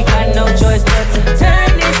 But we got no choice but to turn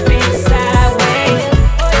this bitch sideways.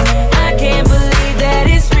 I can't believe that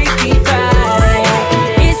it's Freaky Friday.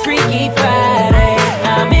 It's Freaky Friday.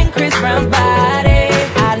 I'm in Chris Brown's body.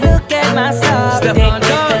 I look at myself, think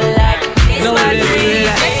the light is my dream.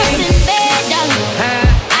 Breakfast in bed, darling.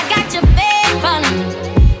 I got your bed, falling.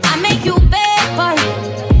 I make you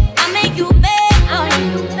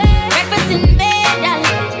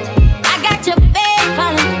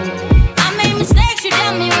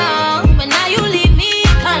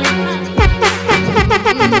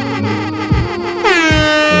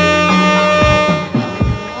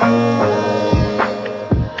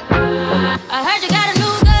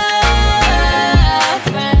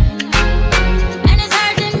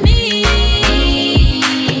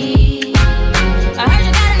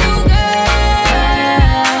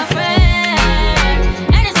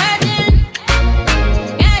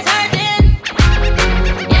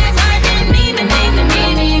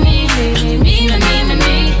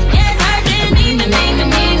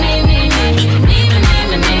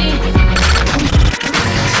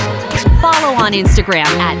on Instagram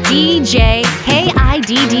at DJKIDDFROST.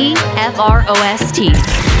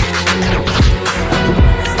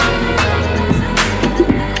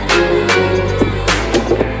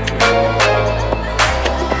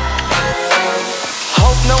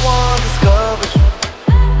 Hope no one discovers you.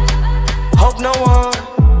 Hope no one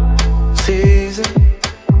sees it.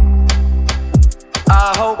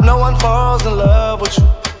 I hope no one falls in love with you.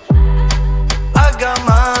 I got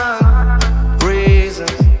my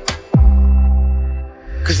reasons.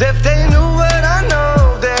 'Cause if they knew what I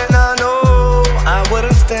know, then I know I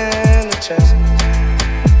wouldn't stand a chance.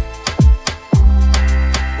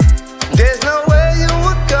 There's no way you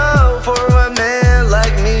would go for a man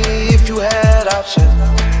like me if you had options.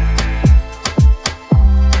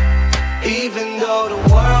 Even though the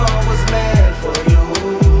world was meant for you,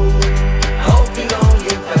 hope you don't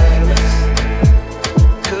get famous.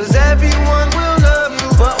 'Cause everyone will love you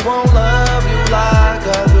but won't love you like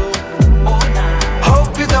I do.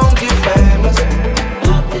 Hope you don't get famous.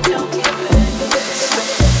 Hope you don't get famous.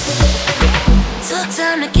 Took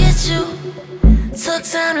time to get you, took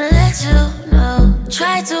time to let you know.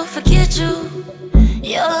 Try to forget you,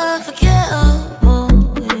 you're unforgettable.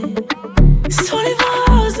 It's 24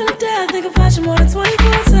 hours in a day, I think about you more than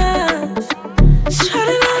 24 times. Just try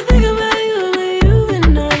to not think about you when you've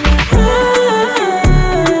been on my mind.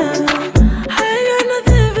 I ain't got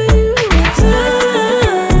nothing for you in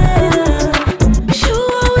time. You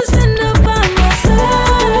always end up by my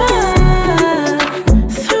side.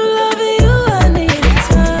 Through loving you, I needed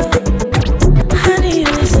time. I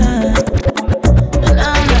needed time. And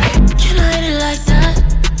I'm like, can I hit it like that?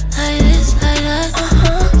 Like this, like that?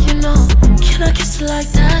 You know. Can I kiss it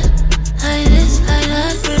like that? Like this, like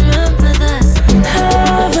that? Remember that?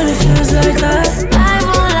 But it feels like that. I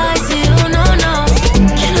won't lie to you, no, no.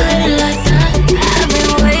 Can I hit it like that? I've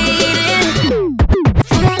been waiting for you,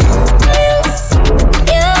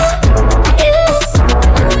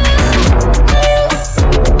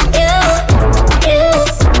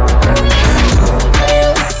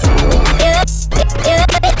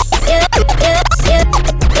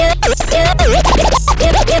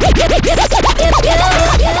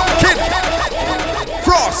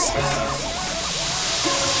 Frost.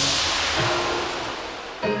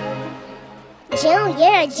 Jill,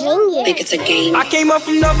 you're a genius. Think it's a game. I came up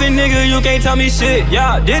from nothing, nigga, you can't tell me shit,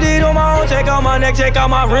 yeah. Did it on my own, take out my neck, take out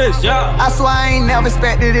my wrist, yeah. I swear I ain't never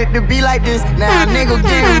expected it to be like this. Now a nigga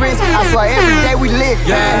getting rich. I swear every day we lit.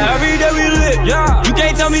 Yeah, every day we lit, yeah. You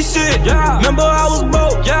can't tell me shit, yeah. Remember I was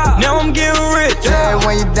broke, yeah. Now I'm getting rich, yeah.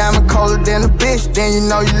 When you diamond colder than a bitch, then you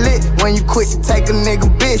know you lit. When you quit to take a nigga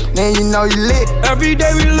bitch, then you know you lit. Every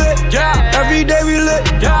day we lit, yeah. Every day we lit,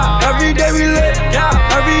 yeah. Every day we lit,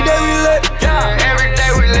 yeah. Every day we lit, yeah. Every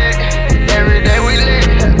day we lit. Every day we lit.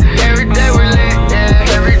 Every day we lit.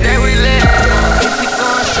 Yeah. Every day we lit. If you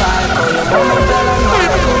going psycho, your mama better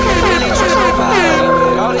know. Can't really trust nobody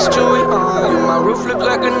with all this jewelry on you. My roof look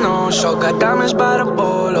like a no-show. Got diamonds by the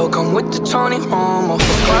bolo. Come with the Tony Homo.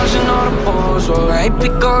 For cars and all the balls. Oh, I ain't be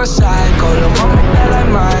going psycho. Your mama better like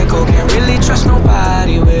Michael. Can't really trust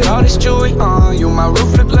nobody with all this jewelry on you. My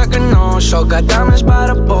roof look like a no-show. Got diamonds by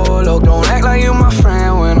the bolo. Don't act like you my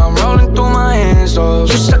friend when I'm rolling through my hands. Oh,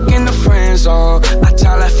 you stuck in the friend zone. I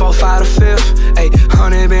time like 4, 5 to 5th. Ayy,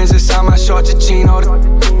 100 bands inside my short to Gino.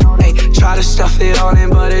 Ayy, try to stuff it all in,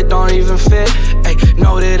 but it don't even fit. Ayy,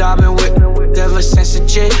 know that I've been with ever since the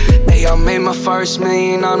jit. Ayy, I made my first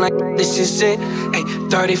million, I'm like, this is it. Ayy,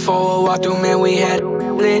 34 walk through, man, we had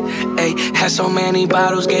lit. Ayy, had so many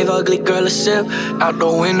bottles, gave ugly girl a sip. Out the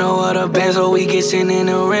window of the Benz, so we get sitting in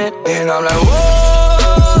the rent. And I'm like,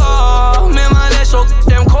 whoa, man, my legs so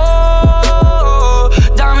damn cold.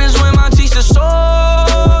 Diamonds when my teeth are sore.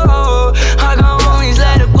 I got homies,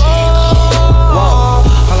 let it go. Whoa,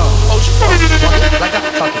 hold on. Like I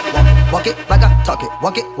talk it. Walk it like I talk it.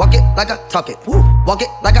 Walk it like I talk it. Woo. Walk it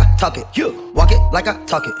like I talk it. You walk it like I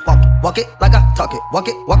talk it. Walk it like I talk it. Walk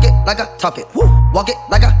it like I talk it. Woo. Walk it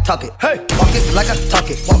like I talk it. Hey. Walk it like I talk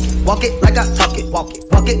it. Walk it like I talk it. Walk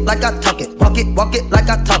it like I talk it. Walk it like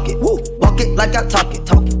I talk it. Woo. Walk it like I talk it.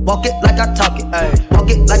 Walk it like I talk it. Hey. Walk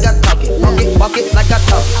it like I talk it. Walk it like I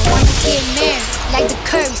talk it. I wanna get married like the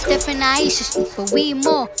Curry, Steph and Aisha shit, but we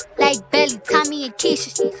more like Belly, Tommy and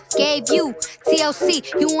Keisha shit. Gave you TLC,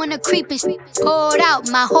 you wanna creep and shit. Poured out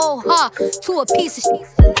my whole heart to a piece of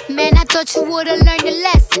shit. Man, I thought you would've learned a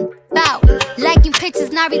lesson about liking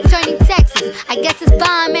pictures, not returning texts. I guess it's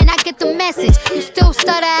fine, man, I get the message. You still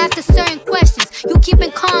stutter after certain questions. You keep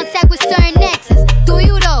in contact with certain exes. Do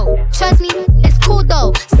you though? Trust me, it's cool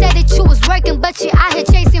though. Said that you was working, but you out here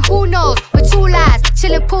chasing who knows. With 2 lies,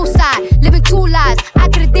 chilling poolside, living 2 lives. I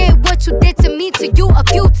could've did what what you did to me to you a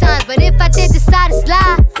few times. But if I did decide to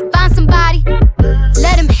slide, find somebody,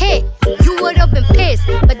 let him hit. You would've been pissed,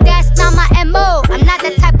 but that's not my MO. I'm not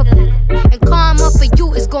that type of and karma for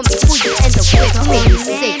you is gonna be who you end up with. Don't make me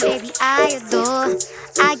sick. Baby, I adore.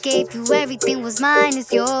 I gave you everything, was mine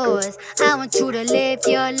is yours. I want you to live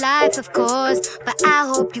your life, of course, but I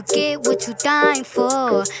hope you get what you're dying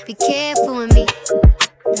for. Be careful with me.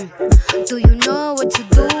 Do you know what you're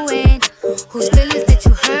doing? Whose feelings that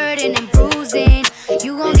you hurting and bruising?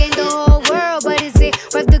 You gon' gain the whole world, but is it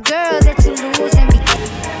worth the girl that you losing?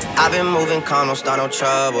 I've been moving calm, don't start no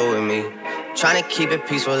trouble with me. Trying to keep it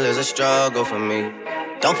peaceful is a struggle for me.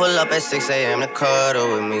 Don't pull up at 6 a.m. to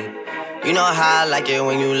cuddle with me. You know how I like it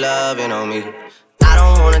when you loving on me. I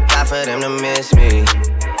don't wanna die for them to miss me.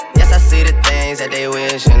 Yes, I see the things that they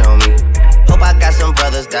wishing on me. Hope I got some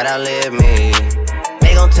brothers that outlive me.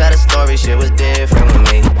 They gon' tell the story, shit was different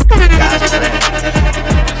with me. God's plan,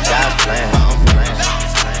 God's plan.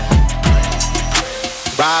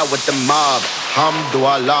 Ride with the mob,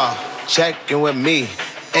 Hamdulillah. Check in with me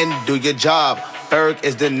and do your job. Berg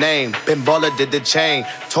is the name, Ben Baller did the chain.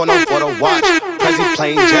 Torn off for the watch, Prezi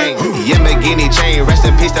plain Jane. Yamagini chain, rest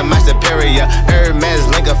in peace to my superior. Hermes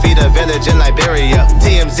Linka feed a village in Liberia.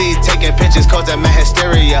 TMZ taking pictures causing my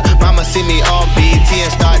hysteria. Mama see me on BT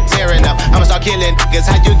and start tearing up. I'ma start killing niggas,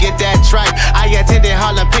 how you get that tripe? I attended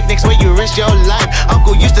Harlem picnics where you risk your life.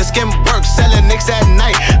 Uncle used to skim work, selling nicks at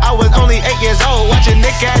night. I was only 8 years old, watching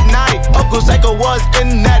Nick at night. Uncle Psycho was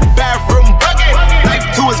in that bathroom bucket. Knife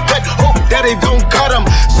to his back, hope daddy don't cut him.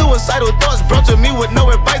 Suicidal thoughts brought to me with no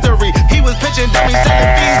advisory. He was pitching dummies,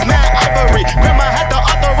 selling fees, mad ivory. Grandma had the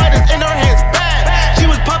arthritis in her hands, bad. She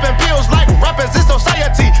was popping pills like rappers in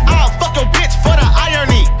society. I'll fuck your bitch for the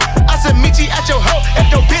irony. I said meet you at your hoe if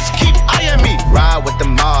your bitch keep eyeing me. Ride with the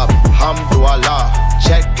mob, Hamdulillah.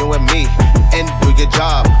 Check in with me and do your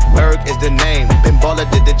job. Berg is the name, Ben Baller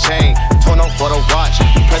did the chain. Torn off for the watch,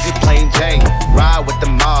 Prezi plain Jane. Ride with the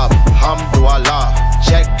mob, Hamdulillah.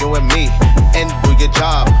 Check in with me and do your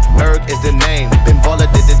job. Berg is the name, Ben Baller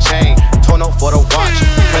did the chain. Torn off for the watch,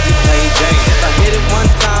 Prezi plain Jane. If I hit it one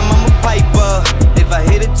time, I'm a piper. If I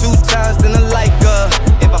hit it 2 times, then I like her.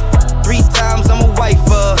 If I f 3 times, I'm a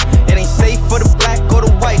wifer. It ain't safe for the black or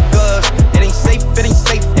the white girls. It ain't safe, it ain't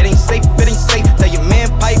safe, it ain't safe, it ain't safe. Tell your man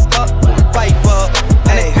pipe up, pipe up.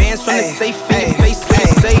 And the bands from the safe in your face,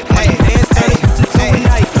 say, my hands turn it to a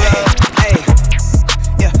nightclub.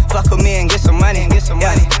 Yeah, fuck with me and get some money, get some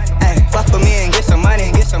money. Fuck with me and get some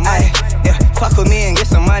money, get some money. Yeah, fuck with me and get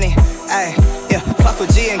some money. Yeah, fuck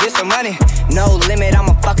with G and get some money. No limit, I'm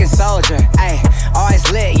a fucking soldier. Always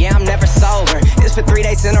lit, yeah, I'm never sober. It's for 3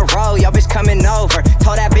 days in a row, yo bitch coming over.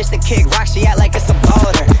 Told that bitch to kick rock, she act like it's a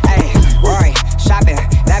boulder. Rory, shopping,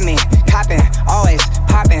 that mean copping. Always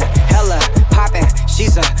popping, hella popping.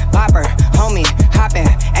 She's a bopper, homie, hopping.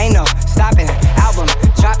 Ain't no stopping, album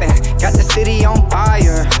dropping. Got the city on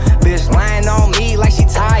fire. Bitch lying on me like she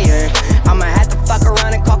tired. I'ma have to fuck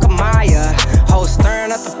around and call Kamaya. Whole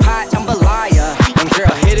stirring up the pot, jambalaya. And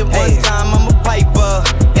girl, hit it one time, I'm a piper.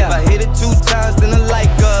 If I hit it 2 times, then I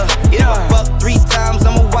like her. If I fuck 3 times,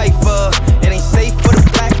 I'm a wifer. It ain't safe for the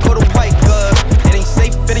black or the white girl. It ain't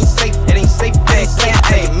safe, it ain't safe, it ain't safe, it ain't safe.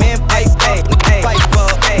 Hey, man, pipe up, pipe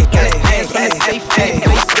up. Hey, hands from the safe, hey,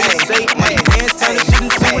 safe. My hands turn the shit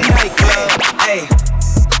into a nightclub. Hey,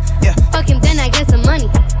 yeah. Fuck him, then I get some money.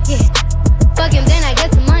 Yeah. Fuck him, then I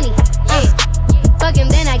get some money. Yeah. Fuck him,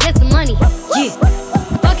 then I get some money. Yeah.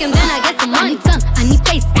 Fuck him, then I get some money. Tongue, I need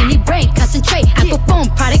face, I need brain, concentrate. Apple phone,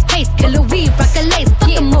 product case, killer weed, rock a lace.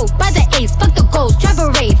 Fuck the move, buy the ace, fuck the goals, drive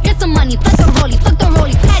a rave. Get some money, fuck the rollie,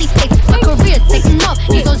 patty face. Fuck career, taking off.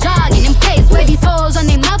 These hoes jogging in place. Where these hoes on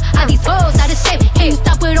their mouth, are these hoes out of shape? Can you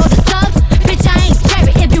stop with all the subs? Bitch, I ain't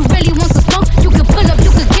carry. If you really want some smoke, you can pull up,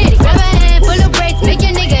 you can get it. Grab a hand full of braids, make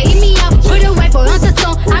your nigga eat me out. Put a white boy on the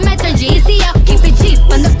song, I might turn GEC out. Keep it cheap,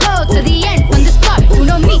 from the floor to the end, from the start. You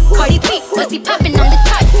know me, Cardi B, pussy popping on the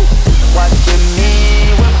chart. Watching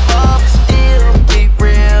me when folks still be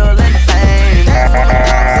real and famous.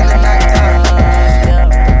 In the nighttime,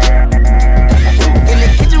 in the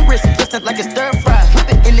kitchen, wrist twisted like a stir fry. Flip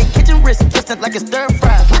it in the kitchen, wrist twisted like a stir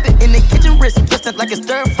fry. Flip it in the kitchen, wrist twisted like a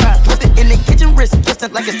stir fry. Flip it in the kitchen, wrist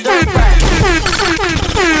twisted like a stir fry.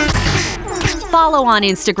 Follow on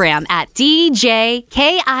Instagram at DJKIDDFROST.